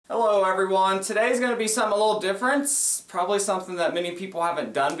Hello everyone, today's going to be something a little different, probably something that many people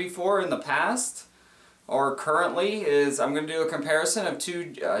haven't done before in the past or currently. I'm going to do a comparison of two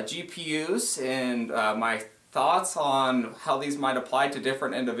GPUs and my thoughts on how these might apply to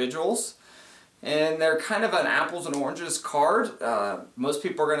different individuals. And they're kind of an apples and oranges card. Most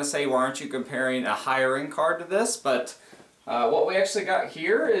people are going to say, why aren't you comparing a higher end card to this? But what we actually got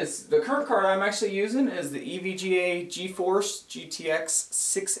here is, the current card I'm actually using is the EVGA GeForce GTX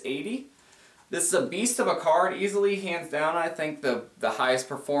 680. This is a beast of a card, easily, hands down, I think the highest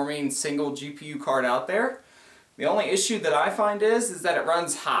performing single GPU card out there. The only issue that I find is that it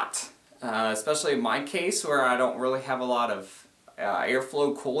runs hot, especially in my case where I don't really have a lot of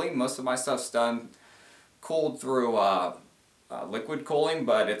airflow cooling. Most of my stuff's cooled through liquid cooling,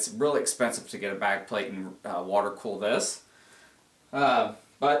 but it's really expensive to get a backplate and water cool this.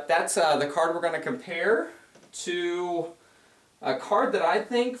 But that's the card we're going to compare to a card that I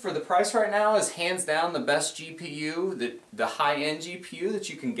think for the price right now is hands down the best GPU, the high-end GPU that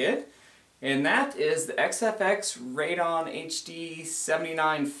you can get. And that is the XFX Radeon HD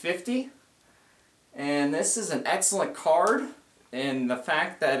 7950. And this is an excellent card. And the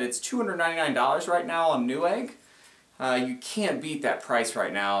fact that it's $299 right now on Newegg, you can't beat that price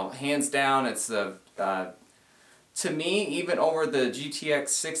right now. Hands down, it's the to me, even over the GTX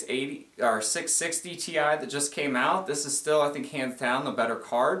 680 or 660 Ti that just came out, this is still, I think, hands down the better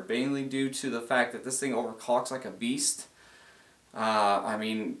card, mainly due to the fact that this thing overclocks like a beast. I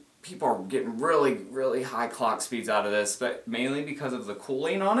mean, people are getting really high clock speeds out of this, but mainly because of the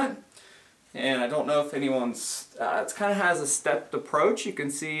cooling on it. And I don't know if anyone's, it kind of has a stepped approach. You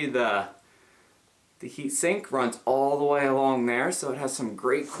can see the heat sink runs all the way along there, so it has some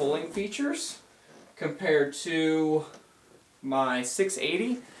great cooling features compared to my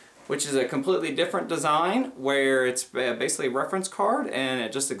 680, which is a completely different design where it's basically a reference card and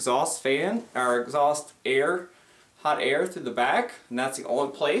it just exhausts air, hot air through the back, and that's the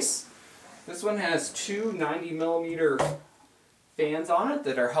only place. This one has two 90mm fans on it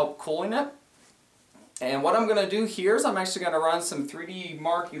that are help cooling it. And what I'm going to do here is I'm actually going to run some 3D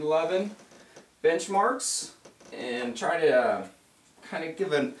Mark 11 benchmarks and try to kind of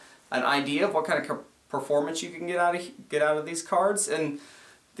give an idea of what kind of performance you can get out of these cards. And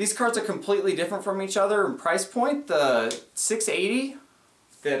these cards are completely different from each other in price point. The 680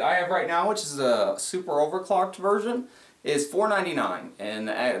 that I have right now, which is a super overclocked version, is $499, and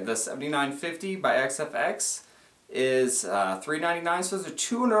the 7950 by XFX is $399, so it's a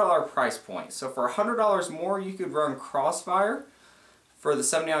 $200 price point. So for $100 more, you could run Crossfire for the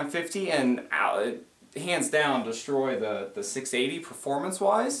 7950 and hands down destroy the 680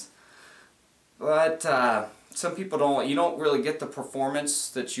 performance-wise. But some people you don't really get the performance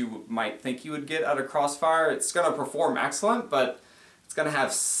that you might think you would get out of Crossfire. It's going to perform excellent, but it's going to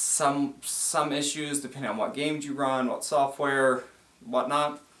have some issues depending on what games you run, what software,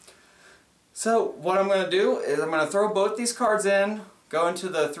 whatnot. So what I'm going to do is I'm going to throw both these cards in, go into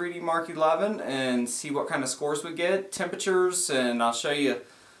the 3D Mark 11 and see what kind of scores we get, temperatures, and I'll show you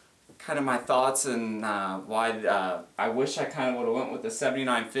kind of my thoughts and why I wish I kind of would have went with the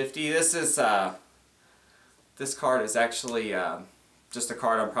 7950. This card is actually just a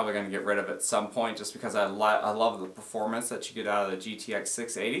card I'm probably going to get rid of at some point just because I love the performance that you get out of the GTX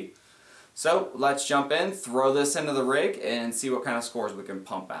 680. So let's jump in, throw this into the rig, and see what kind of scores we can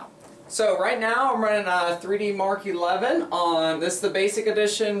pump out. So right now I'm running a 3D Mark 11 on this is the basic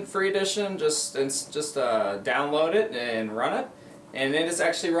edition, free edition. Just download it and run it. And it is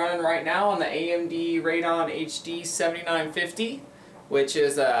actually running right now on the AMD Radeon HD 7950, which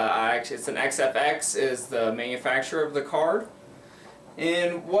is it's an XFX, is the manufacturer of the card.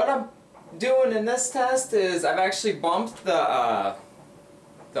 And what I'm doing in this test is I've actually bumped the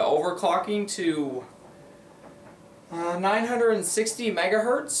overclocking to 960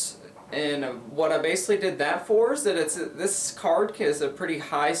 megahertz. And what I basically did that for is that this card is a pretty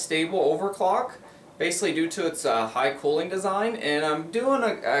high stable overclock, basically due to its high cooling design. And I'm doing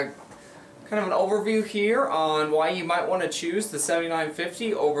a kind of an overview here on why you might want to choose the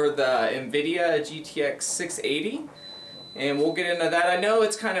 7950 over the Nvidia GTX 680. And we'll get into that. I know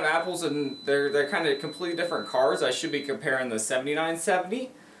it's kind of apples and they're kind of completely different cards. I should be comparing the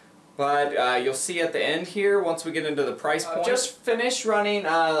 7970. But you'll see at the end here, once we get into the price point. Just finished running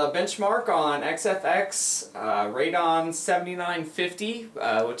a benchmark on XFX Radeon 7950,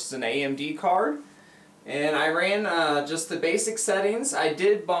 which is an AMD card. And I ran just the basic settings. I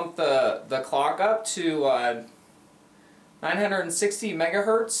did bump the clock up to 960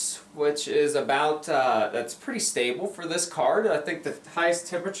 megahertz, which is about, that's pretty stable for this card. I think the highest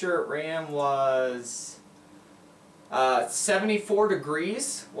temperature it ran was 74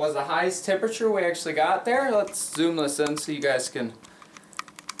 degrees was the highest temperature we actually got there. Let's zoom this in so you guys can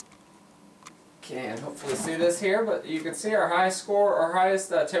hopefully see this here, but you can see our highest score, our highest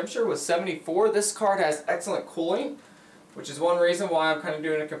temperature was 74. This card has excellent cooling, which is one reason why I'm kind of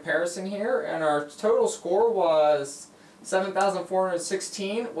doing a comparison here. And our total score was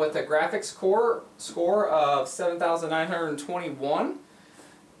 7,416 with a graphics score of 7,921.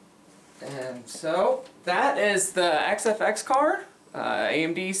 And so that is the XFX card,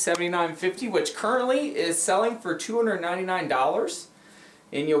 AMD 7950, which currently is selling for $299.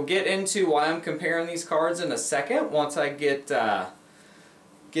 And you'll get into why I'm comparing these cards in a second once I get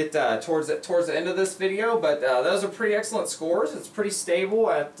towards the end of this video. But those are pretty excellent scores. It's pretty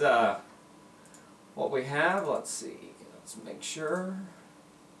stable at what we have. Let's see. Let's make sure.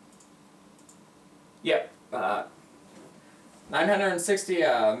 Yep. 960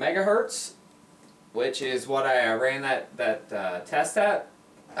 megahertz, which is what I ran that test at.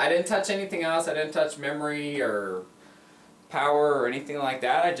 I didn't touch anything else. I didn't touch memory or power or anything like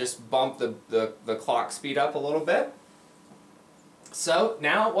that. I just bumped the clock speed up a little bit. So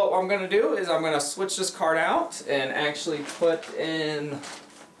now what I'm going to do is I'm going to switch this card out and actually put in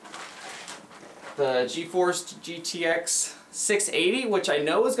the GeForce GTX 680, which I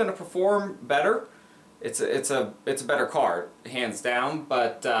know is going to perform better. It's a better card, hands down.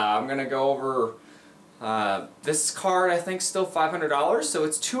 But I'm going to go over this card. I think still $500, so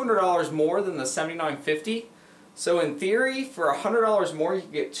it's $200 more than the 7950. So in theory, for $100 more, you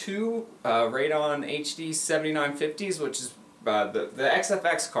can get two Radeon HD 7950s, which is the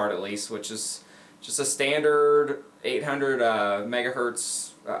XFX card at least, which is just a standard 800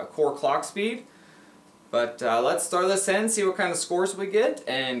 megahertz core clock speed. But let's throw this in, see what kind of scores we get,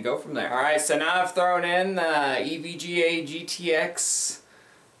 and go from there. Alright, so now I've thrown in the EVGA GTX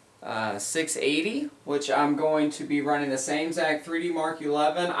 680, which I'm going to be running the same exact 3D Mark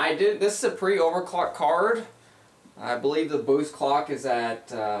 11. This is a pre-overclock card. I believe the boost clock is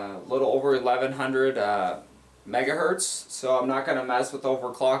at a little over 1100 megahertz, so I'm not going to mess with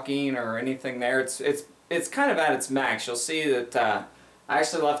overclocking or anything there. It's kind of at its max. You'll see that I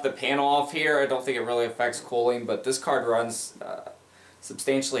actually left the panel off here. I don't think it really affects cooling, but this card runs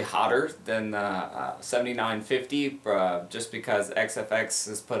substantially hotter than 7950 just because XFX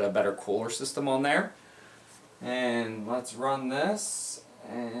has put a better cooler system on there. And let's run this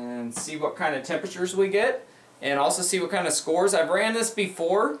and see what kind of temperatures we get, and also see what kind of scores. I've ran this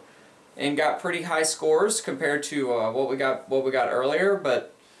before and got pretty high scores compared to what we got earlier,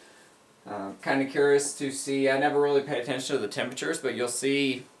 but kind of curious to see. I never really paid attention to the temperatures, but you'll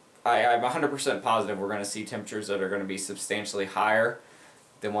see I'm 100% positive we're going to see temperatures that are going to be substantially higher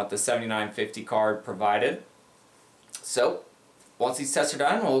than what the 7950 card provided. So once these tests are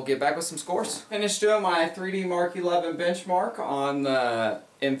done, we'll get back with some scores. Finished doing my 3D Mark 11 benchmark on the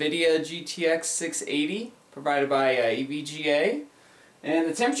Nvidia GTX 680 provided by EVGA. And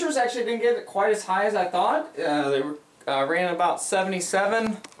the temperatures actually didn't get quite as high as I thought. They ran about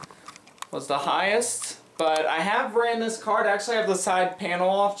 77 was the highest. But I have ran this card. Actually, I have the side panel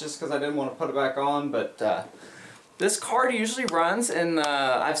off just because I didn't want to put it back on. But this card usually runs, and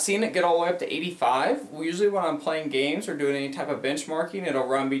I've seen it get all the way up to 85. Usually when I'm playing games or doing any type of benchmarking, it'll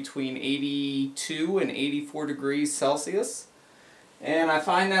run between 82 and 84 degrees Celsius. And I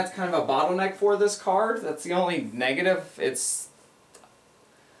find that's kind of a bottleneck for this card. That's the only negative. It's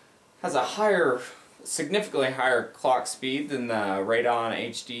has a significantly higher clock speed than the Radeon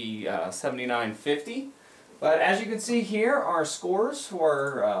HD 7950. But as you can see here, our scores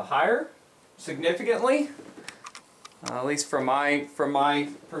were higher significantly. At least from my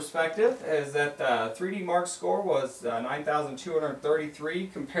perspective, is that the 3D Mark score was 9,233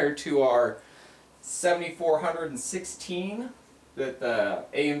 compared to our 7,416 that the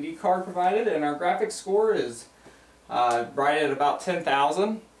AMD card provided, and our graphics score is right at about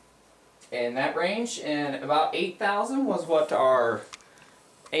 10,000 in that range, and about 8,000 was what our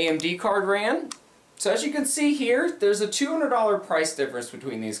AMD card ran. So as you can see here, there's a $200 price difference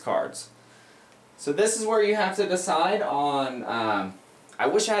between these cards. So this is where you have to decide on, I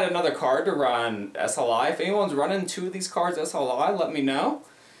wish I had another card to run SLI. If anyone's running two of these cards SLI, let me know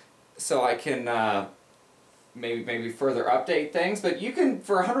so I can maybe further update things. But you can,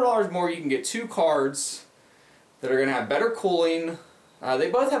 for $100 more, you can get two cards that are going to have better cooling. They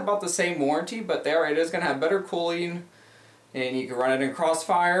both have about the same warranty, but it is going to have better cooling, and you can run it in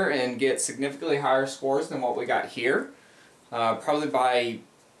Crossfire and get significantly higher scores than what we got here. Probably by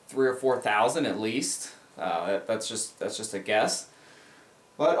 3,000 or 4,000 at least. That's just a guess.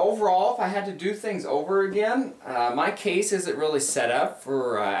 But overall, if I had to do things over again, my case isn't really set up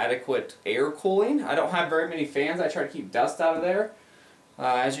for adequate air cooling. I don't have very many fans. I try to keep dust out of there.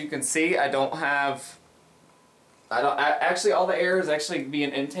 As you can see, actually all the air is actually being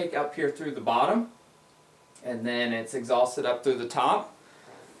intake up here through the bottom. And then it's exhausted up through the top,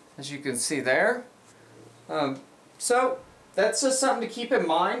 as you can see there. So that's just something to keep in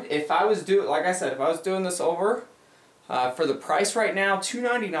mind. If I was like I said, if I was doing this over, for the price right now,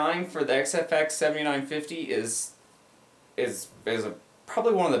 $299 for the XFX 7950 is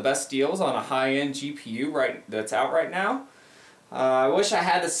probably one of the best deals on a high-end GPU that's out right now. I wish I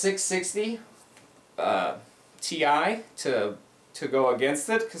had the 660 Ti to go against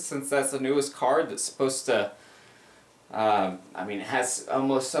it, because since that's the newest card that's supposed to, I mean, it has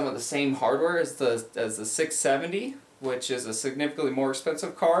almost some of the same hardware as the 670, which is a significantly more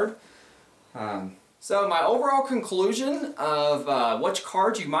expensive card. So my overall conclusion of which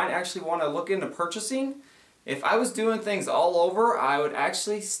cards you might actually want to look into purchasing, if I was doing things all over, I would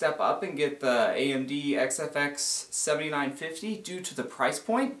actually step up and get the AMD XFX 7950 due to the price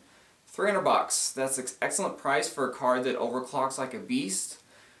point. $300. That's an excellent price for a card that overclocks like a beast.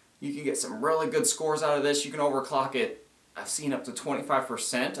 You can get some really good scores out of this. You can overclock it, I've seen up to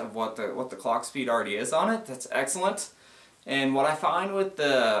 25% of what the clock speed already is on it. That's excellent. And what I find with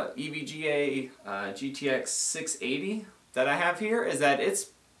the EVGA GTX 680 that I have here is that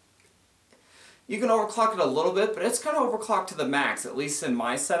you can overclock it a little bit, but it's kind of overclocked to the max, at least in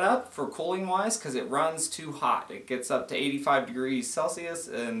my setup for cooling wise, because it runs too hot. It gets up to 85 degrees Celsius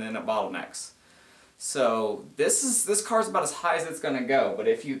and then it bottlenecks. So this card's about as high as it's going to go. But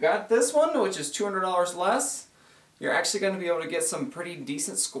if you got this one, which is $200 less, you're actually going to be able to get some pretty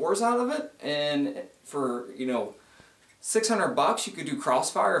decent scores out of it. And for, you know, $600, you could do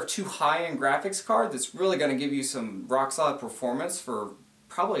Crossfire of two high-end graphics card that's really going to give you some rock-solid performance for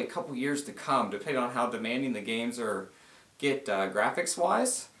probably a couple years to come, depending on how demanding the games get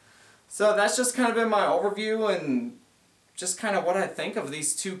graphics-wise. So that's just kind of been my overview and just kind of what I think of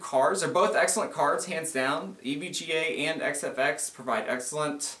these two cards. They're both excellent cards, hands down. EVGA and XFX provide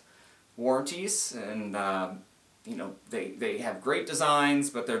excellent warranties, and you know, they have great designs,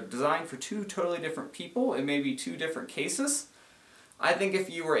 but they're designed for two totally different people and maybe two different cases. I think if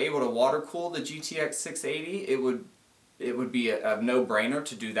you were able to water cool the GTX 680, it would be a no-brainer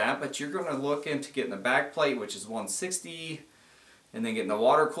to do that, but you're going to look into getting the backplate, which is 160, and then getting the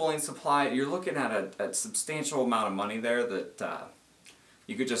water cooling supply. You're looking at a substantial amount of money there that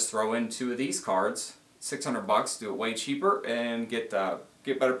you could just throw in two of these cards, $600, do it way cheaper, and get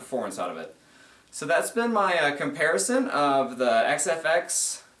better performance out of it. So that's been my comparison of the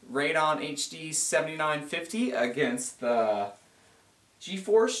XFX Radeon HD 7950 against the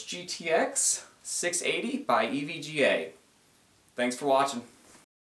GeForce GTX 680 by EVGA. Thanks for watching.